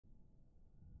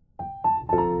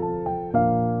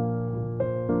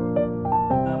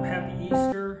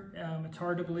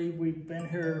hard to believe we've been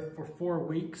here for 4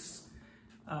 weeks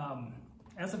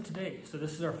as of today. So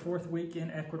this is our 4th week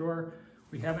in Ecuador.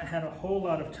 We haven't had a whole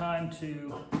lot of time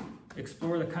to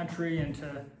explore the country and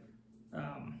to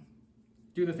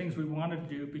do the things we wanted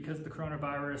to do because of the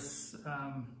coronavirus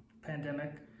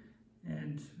pandemic.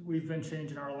 And we've been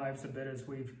changing our lives a bit as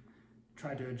we've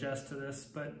tried to adjust to this.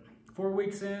 But 4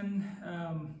 weeks in,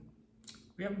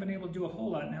 we haven't been able to do a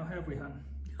whole lot now, have we, hon?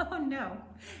 Oh no.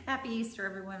 Happy Easter,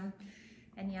 everyone.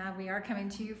 And yeah, we are coming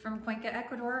to you from Cuenca,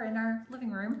 Ecuador in our living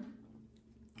room.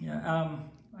 Yeah,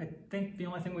 I think the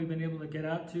only thing we've been able to get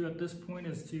out to at this point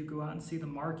is to go out and see the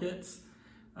markets.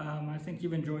 I think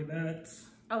you've enjoyed that.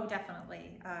 Oh,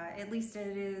 definitely. At least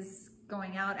it is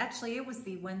going out. Actually, it was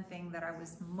the one thing that I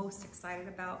was most excited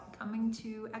about coming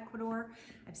to Ecuador.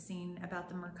 I've seen about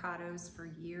the mercados for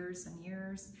years and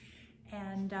years,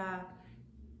 and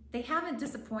they haven't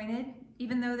disappointed,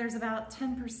 even though there's about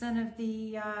 10% of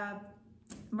the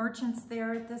merchants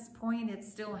there at this point. It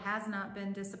still has not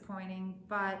been disappointing,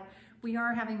 but we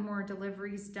are having more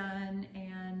deliveries done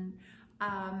and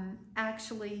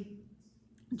actually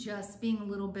just being a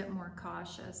little bit more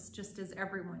cautious, just as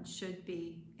everyone should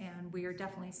be. And we are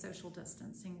definitely social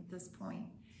distancing at this point.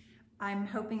 I'm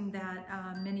hoping that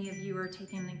many of you are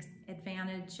taking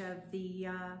advantage of the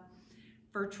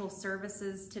virtual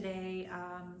services today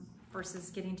versus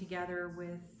getting together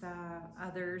with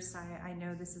others. I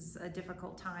know this is a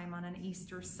difficult time on an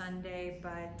Easter Sunday,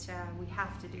 but we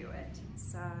have to do it.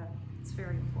 It's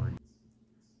very important.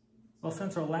 Well,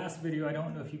 since our last video, I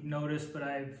don't know if you've noticed, but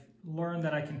I've learned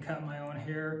that I can cut my own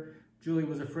hair. Julie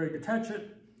was afraid to touch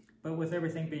it, but with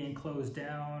everything being closed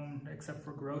down, except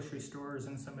for grocery stores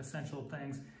and some essential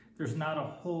things, there's not a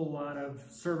whole lot of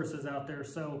services out there.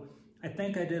 So I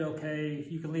think I did okay.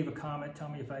 You can leave a comment, tell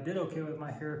me if I did okay with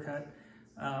my haircut.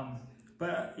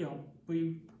 But you know,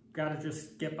 we gotta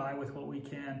just get by with what we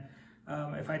can.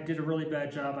 If I did a really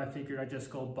bad job, I figured I'd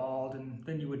just go bald, and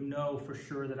then you would know for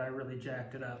sure that I really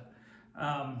jacked it up.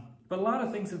 But a lot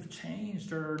of things have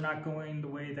changed or are not going the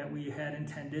way that we had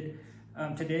intended.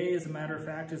 Today, as a matter of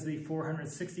fact, is the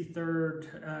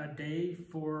 463rd day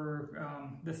for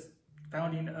this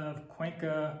founding of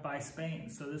Cuenca by Spain.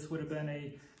 So this would have been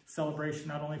a celebration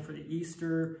not only for the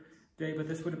Easter day, but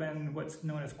this would have been what's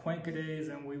known as Cuenca Days,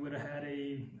 and we would have had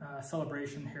a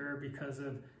celebration here because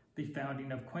of the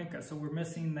founding of Cuenca. So we're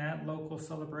missing that local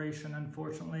celebration,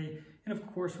 unfortunately. And of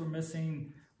course, we're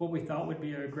missing what we thought would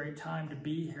be a great time to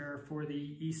be here for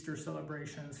the Easter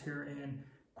celebrations here in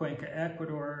Cuenca,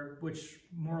 Ecuador, which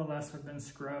more or less have been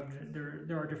scrubbed.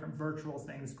 There are different virtual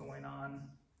things going on.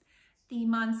 The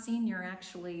Monsignor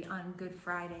actually on Good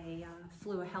Friday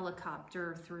flew a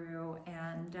helicopter through,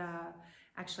 and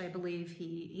actually I believe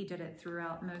he did it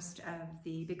throughout most of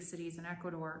the big cities in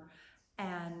Ecuador.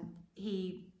 And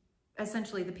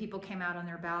essentially the people came out on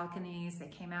their balconies, they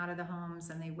came out of the homes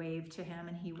and they waved to him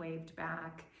and he waved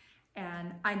back.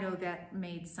 And I know that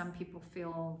made some people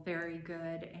feel very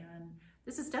good. And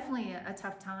this is definitely a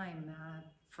tough time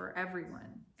for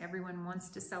everyone. Everyone wants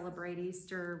to celebrate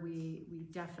Easter. We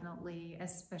definitely,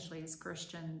 especially as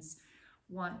Christians,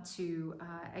 want to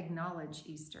acknowledge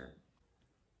Easter.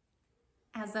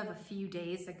 As of a few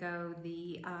days ago,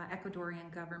 the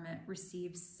Ecuadorian government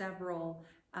received several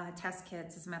test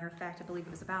kits. As a matter of fact, I believe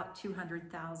it was about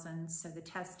 200,000. So the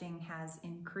testing has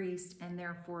increased, and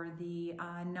therefore the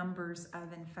numbers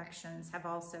of infections have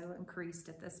also increased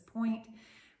at this point,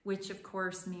 which of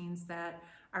course means that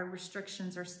our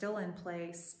restrictions are still in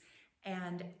place.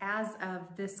 And as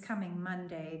of this coming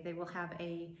Monday, they will have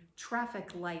a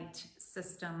traffic light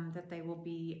system that they will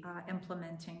be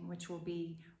implementing, which will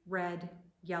be red,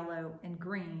 yellow, and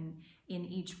green in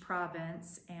each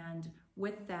province. And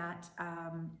with that,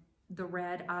 the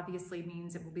red obviously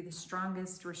means it will be the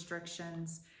strongest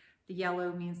restrictions. The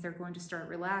yellow means they're going to start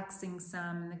relaxing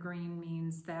some. The green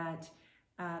means that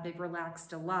they've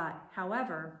relaxed a lot.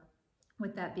 However,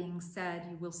 with that being said,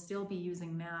 you will still be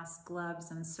using masks,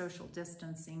 gloves, and social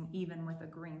distancing, even with a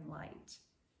green light.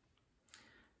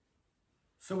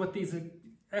 So with these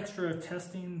extra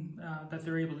testing that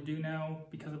they're able to do now,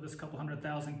 because of this couple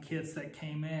 100,000 kits that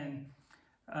came in,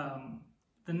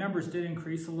 the numbers did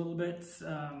increase a little bit.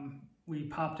 We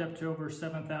popped up to over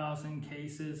 7,000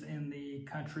 cases in the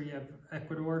country of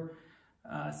Ecuador.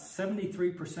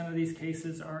 73% of these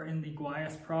cases are in the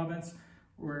Guayas province,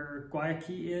 where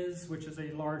Guayaquil is, which is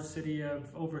a large city of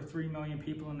over 3 million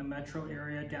people in the metro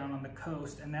area down on the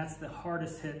coast. And that's the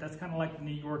hardest hit. That's kind of like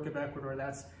New York of Ecuador.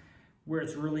 That's where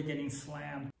it's really getting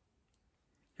slammed.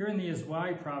 Here in the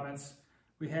Azuay province,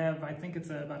 We have, I think it's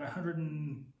about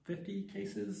 150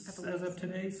 cases as of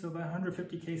today. So about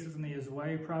 150 cases in the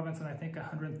Azuay province, and I think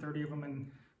 130 of them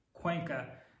in Cuenca.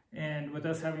 And with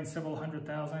us having several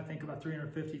 100,000, I think about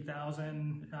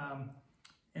 350,000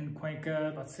 in Cuenca,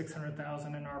 about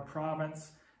 600,000 in our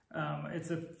province.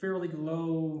 It's a fairly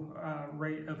low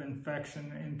rate of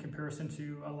infection in comparison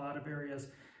to a lot of areas.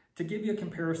 To give you a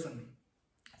comparison,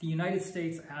 the United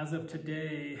States as of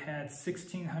today had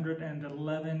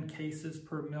 1,611 cases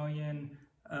per million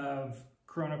of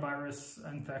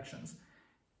coronavirus infections.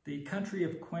 The country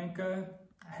of the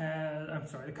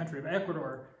country of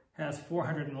Ecuador has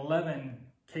 411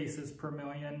 cases per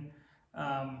million.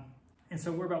 And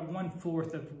so we're about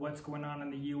 1/4 of what's going on in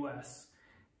the US.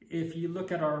 If you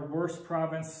look at our worst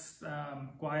province,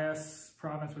 Guayas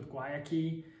province with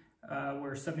Guayaquil,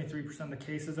 where 73% of the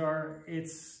cases are,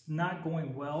 it's not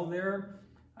going well there.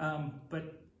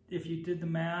 But if you did the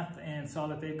math and saw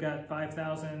that they've got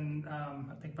 5,000,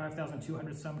 I think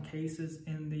 5,200 some cases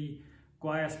in the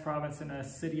Guayas province in a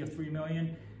city of 3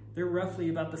 million, they're roughly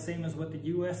about the same as what the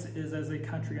US is as a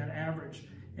country on average.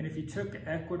 And if you took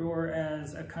Ecuador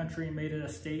as a country and made it a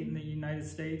state in the United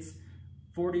States,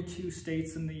 42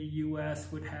 states in the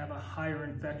US would have a higher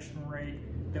infection rate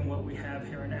than what we have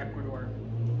here in Ecuador.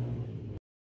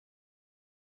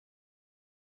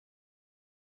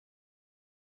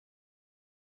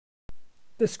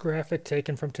 This graphic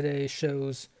taken from today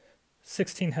shows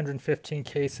 1,615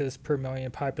 cases per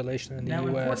million population in the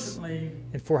US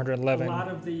and 411 a lot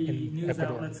of the news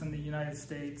Ecuador. outlets in the United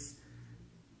States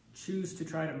choose to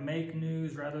try to make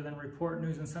news rather than report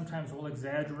news, and sometimes will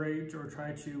exaggerate or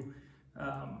try to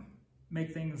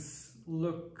make things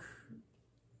look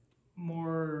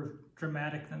more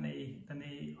dramatic than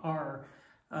they are.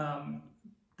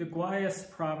 The Guayas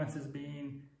province is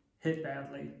being hit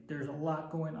badly. There's a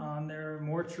lot going on there.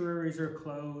 Mortuaries are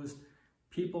closed.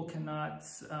 People cannot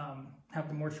have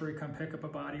the mortuary come pick up a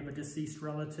body of a deceased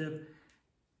relative.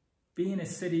 Being a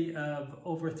city of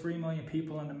over 3 million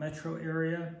people in the metro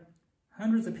area,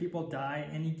 hundreds of people die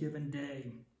any given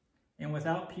day. And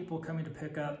without people coming to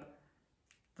pick up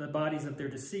the bodies of their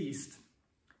deceased,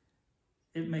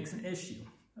 it makes an issue.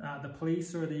 The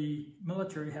police or the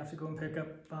military have to go and pick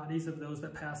up bodies of those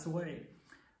that pass away.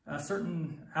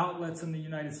 Certain outlets in the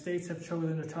United States have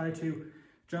chosen to try to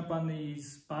jump on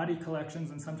these body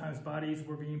collections, and sometimes bodies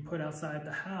were being put outside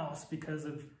the house because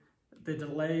of the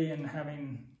delay in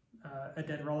having a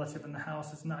dead relative in the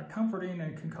house is not comforting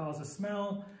and can cause a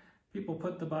smell. People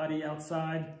put the body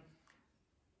outside.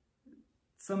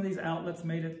 Some of these outlets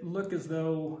made it look as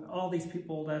though all these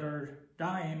people that are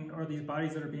dying, or these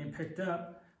bodies that are being picked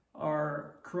up,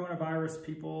 are coronavirus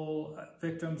people,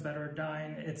 victims that are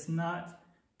dying. It's not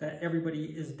that everybody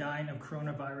is dying of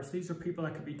coronavirus. These are people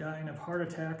that could be dying of heart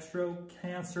attack, stroke,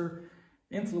 cancer,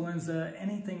 influenza,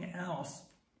 anything else.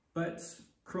 But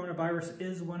coronavirus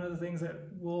is one of the things that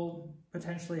will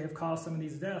potentially have caused some of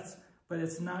these deaths, but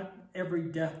it's not every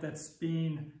death that's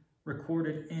being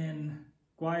recorded in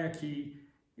Guayaquil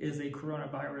is a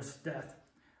coronavirus death.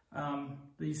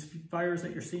 These fires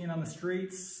that you're seeing on the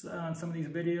streets, on some of these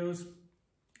videos,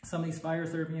 some of these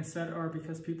fires that are being set are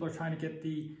because people are trying to get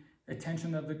the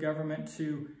attention of the government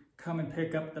to come and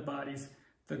pick up the bodies.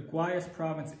 The Guayas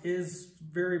province is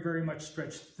very, very much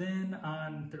stretched thin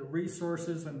on their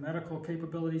resources and medical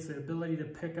capabilities, the ability to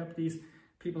pick up these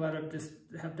people that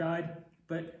have died,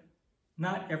 but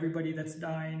not everybody that's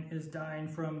dying is dying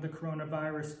from the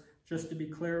coronavirus, just to be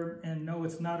clear. And no,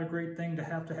 it's not a great thing to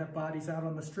have bodies out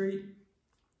on the street,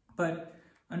 but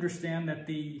understand that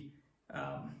the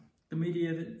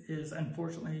media is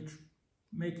unfortunately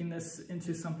making this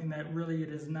into something that really it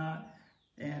is not,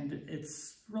 and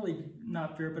it's really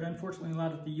not fair. But unfortunately, a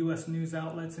lot of the U.S. news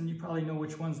outlets, and you probably know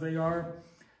which ones they are,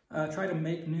 try to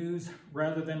make news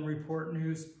rather than report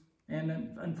news. And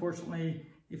unfortunately,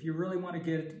 if you really want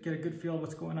to get a good feel of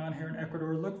what's going on here in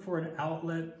Ecuador, look for an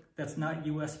outlet that's not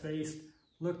U.S. based.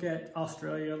 Look at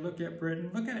Australia, look at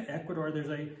Britain, look at Ecuador. There's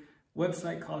a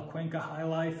website called Cuenca High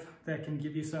Life that can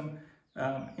give you some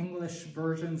English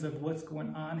versions of what's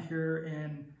going on here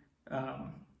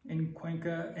in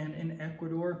Cuenca and in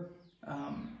Ecuador.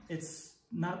 It's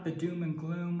not the doom and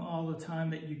gloom all the time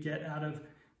that you get out of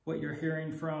what you're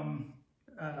hearing from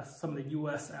some of the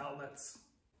U.S. outlets.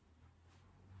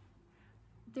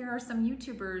 There are some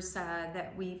YouTubers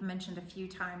that we've mentioned a few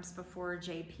times before,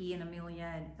 JP and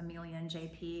Amelia and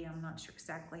JP. I'm not sure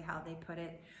exactly how they put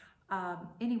it.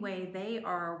 Anyway, they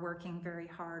are working very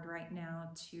hard right now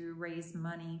to raise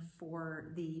money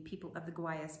for the people of the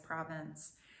Guayas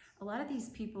province. A lot of these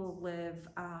people live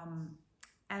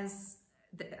as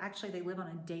actually they live on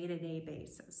a day-to-day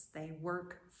basis. They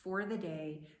work for the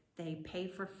day, they pay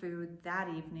for food that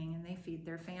evening, and they feed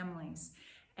their families.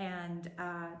 And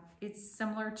it's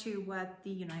similar to what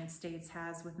the United States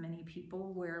has with many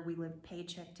people, where we live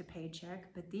paycheck to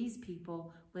paycheck, but these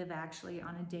people live actually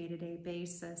on a day-to-day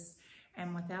basis.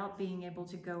 And without being able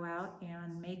to go out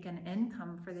and make an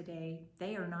income for the day,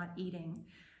 they are not eating,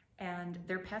 and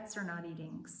their pets are not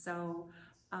eating. So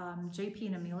JP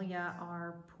and Amelia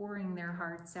are pouring their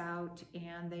hearts out,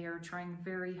 and they are trying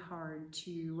very hard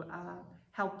to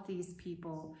help these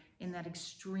people in that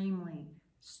extremely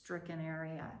stricken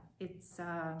area. It's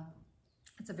a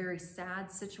very sad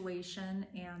situation,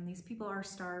 and these people are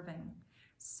starving.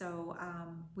 So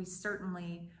we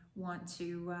certainly want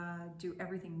to do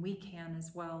everything we can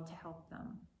as well to help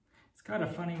them. It's kind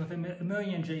of funny with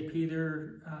Amelia and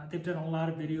JP. They've done a lot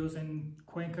of videos in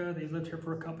Cuenca. They lived here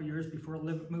for a couple years before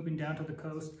moving down to the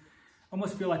coast.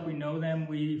 Almost feel like we know them.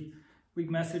 We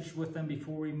messaged with them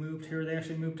before we moved here. They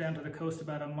actually moved down to the coast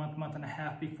about a month and a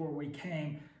half before we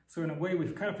came. So in a way, we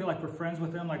kind of feel like we're friends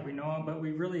with them, like we know them, but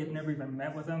we really have never even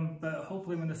met with them. But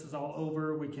hopefully when this is all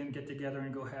over, we can get together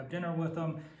and go have dinner with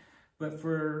them. But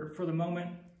for the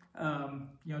moment,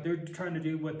 you know, they're trying to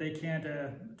do what they can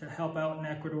to help out in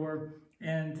Ecuador.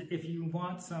 And if you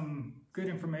want some good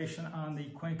information on the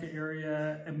Cuenca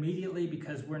area immediately,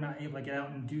 because we're not able to get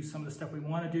out and do some of the stuff we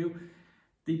want to do,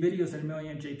 the videos that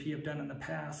Amelia and JP have done in the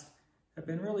past have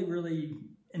been really, really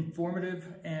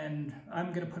informative, and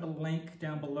I'm going to put a link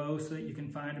down below so that you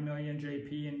can find Amelia and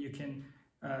JP, and you can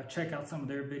check out some of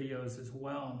their videos as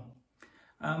well.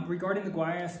 Regarding the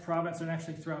Guayas province, and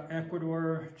actually throughout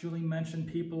Ecuador, Julie mentioned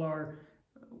people are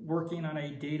working on a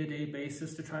day-to-day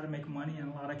basis to try to make money in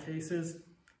a lot of cases.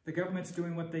 The government's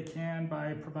doing what they can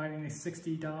by providing a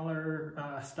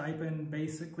 $60 stipend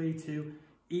basically to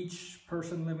each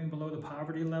person living below the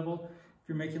poverty level. If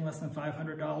you're making less than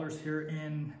 $500 here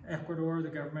in Ecuador, the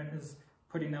government is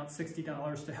putting out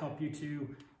 $60 to help you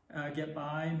to get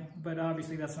by, but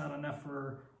obviously that's not enough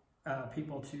for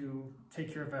people to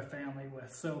take care of a family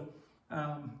with. So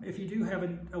if you do have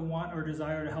a want or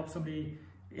desire to help somebody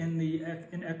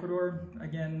in Ecuador,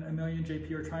 again, Amelia and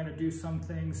JP are trying to do some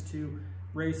things to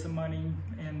raise some money,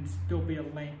 and there'll be a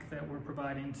link that we're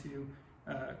providing to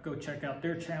go check out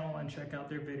their channel and check out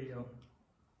their video.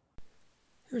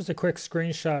 Here's a quick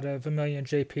screenshot of Amelia and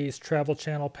JP's travel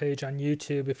channel page on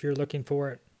YouTube if you're looking for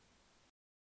it.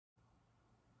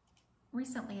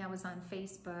 Recently I was on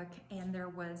Facebook, and there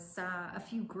was a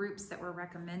few groups that were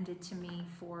recommended to me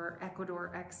for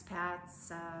Ecuador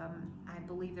expats. I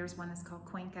believe there's one that's called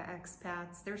Cuenca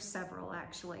Expats. There's several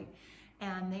actually,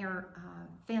 and they are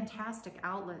fantastic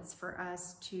outlets for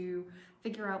us to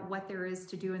figure out what there is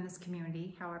to do in this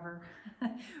community. However,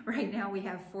 right now we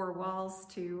have 4 walls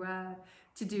to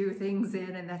do things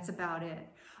in, and that's about it.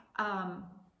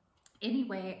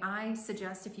 Anyway, I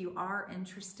suggest if you are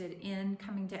interested in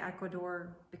coming to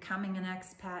Ecuador, becoming an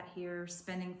expat here,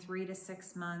 spending 3 to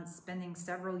 6 months, spending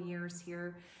several years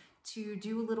here, to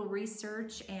do a little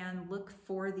research and look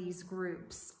for these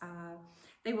groups.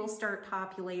 They will start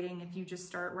populating if you just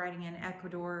start writing in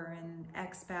Ecuador and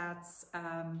expats.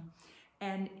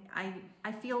 And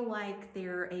I feel like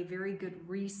they're a very good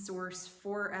resource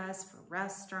for us, for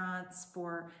restaurants,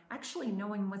 for actually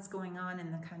knowing what's going on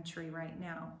in the country right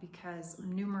now, because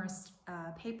numerous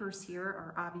papers here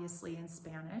are obviously in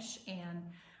Spanish, and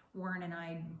Warren and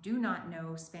I do not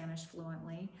know Spanish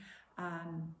fluently.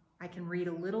 I can read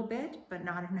a little bit, but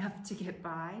not enough to get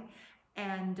by.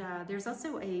 And there's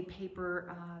also a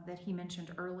paper that he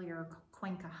mentioned earlier,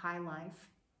 Cuenca High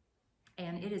Life.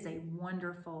 And it is a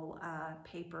wonderful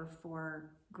paper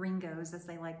for gringos, as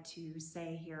they like to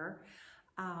say here.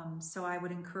 So I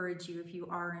would encourage you, if you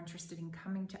are interested in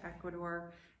coming to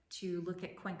Ecuador, to look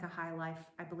at Cuenca High Life.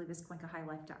 I believe it's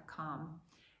cuencahighlife.com.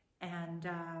 And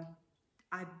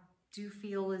I do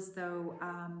feel as though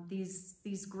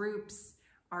these groups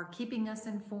are keeping us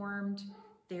informed.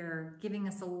 They're giving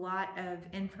us a lot of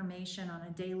information on a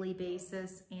daily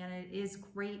basis, and it is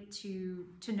great to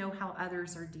know how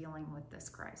others are dealing with this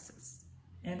crisis.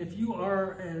 And if you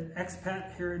are an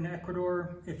expat here in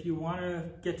Ecuador, if you want to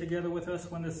get together with us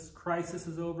when this crisis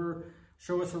is over,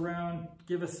 show us around,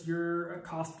 give us your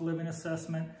cost of living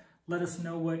assessment, let us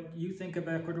know what you think of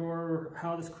Ecuador,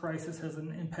 how this crisis has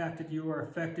impacted you or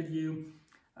affected you.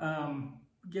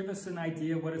 Give us an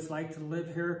idea what it's like to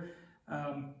live here.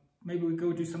 Maybe we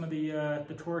go do some of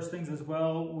the tourist things as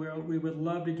well, where we would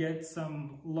love to get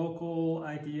some local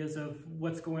ideas of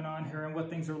what's going on here and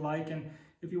what things are like. And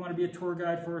if you want to be a tour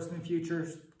guide for us in the future,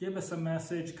 give us a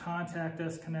message, contact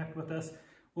us, connect with us.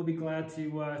 we'll be glad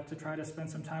to try to spend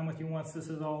some time with you once this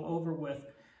is all over with.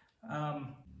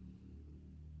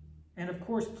 And of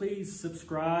course, please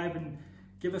subscribe and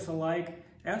give us a like.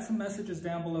 Add some messages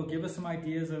down below. Give us some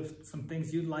ideas of some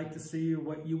things you'd like to see or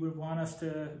what you would want us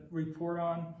to report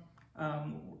on.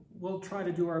 We'll try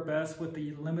to do our best with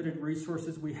the limited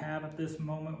resources we have at this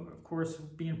moment. Of course,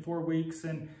 being 4 weeks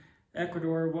in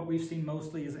Ecuador, what we've seen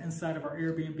mostly is inside of our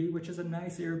Airbnb, which is a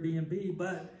nice Airbnb,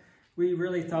 but we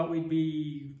really thought we'd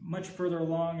be much further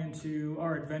along into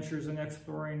our adventures and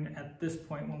exploring at this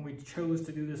point when we chose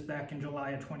to do this back in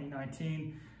July of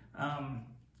 2019.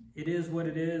 It is what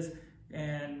it is,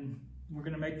 and we're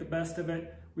going to make the best of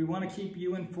it. We want to keep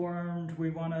you informed. We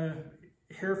want to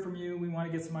hear from you. We want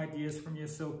to get some ideas from you.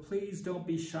 So please don't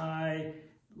be shy.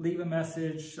 Leave a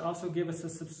message. Also give us a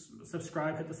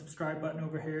subscribe. Hit the subscribe button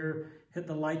over here. Hit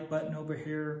the like button over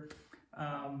here.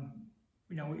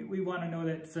 You know, we want to know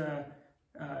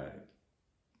that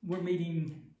we're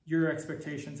meeting your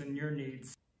expectations and your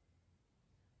needs.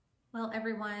 Well,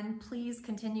 everyone, please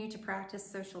continue to practice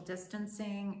social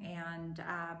distancing, and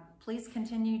please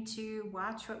continue to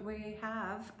watch what we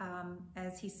have.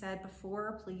 As he said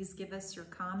before, please give us your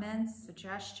comments,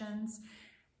 suggestions,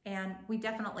 and we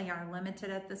definitely are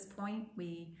limited at this point.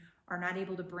 We are not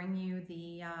able to bring you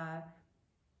the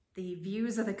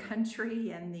views of the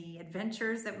country and the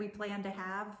adventures that we plan to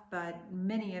have, but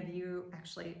many of you,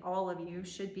 actually all of you,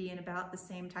 should be in about the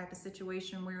same type of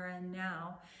situation we're in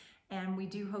now. And we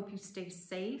do hope you stay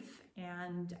safe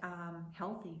and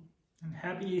healthy. And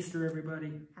happy Easter,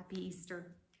 everybody. Happy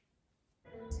Easter.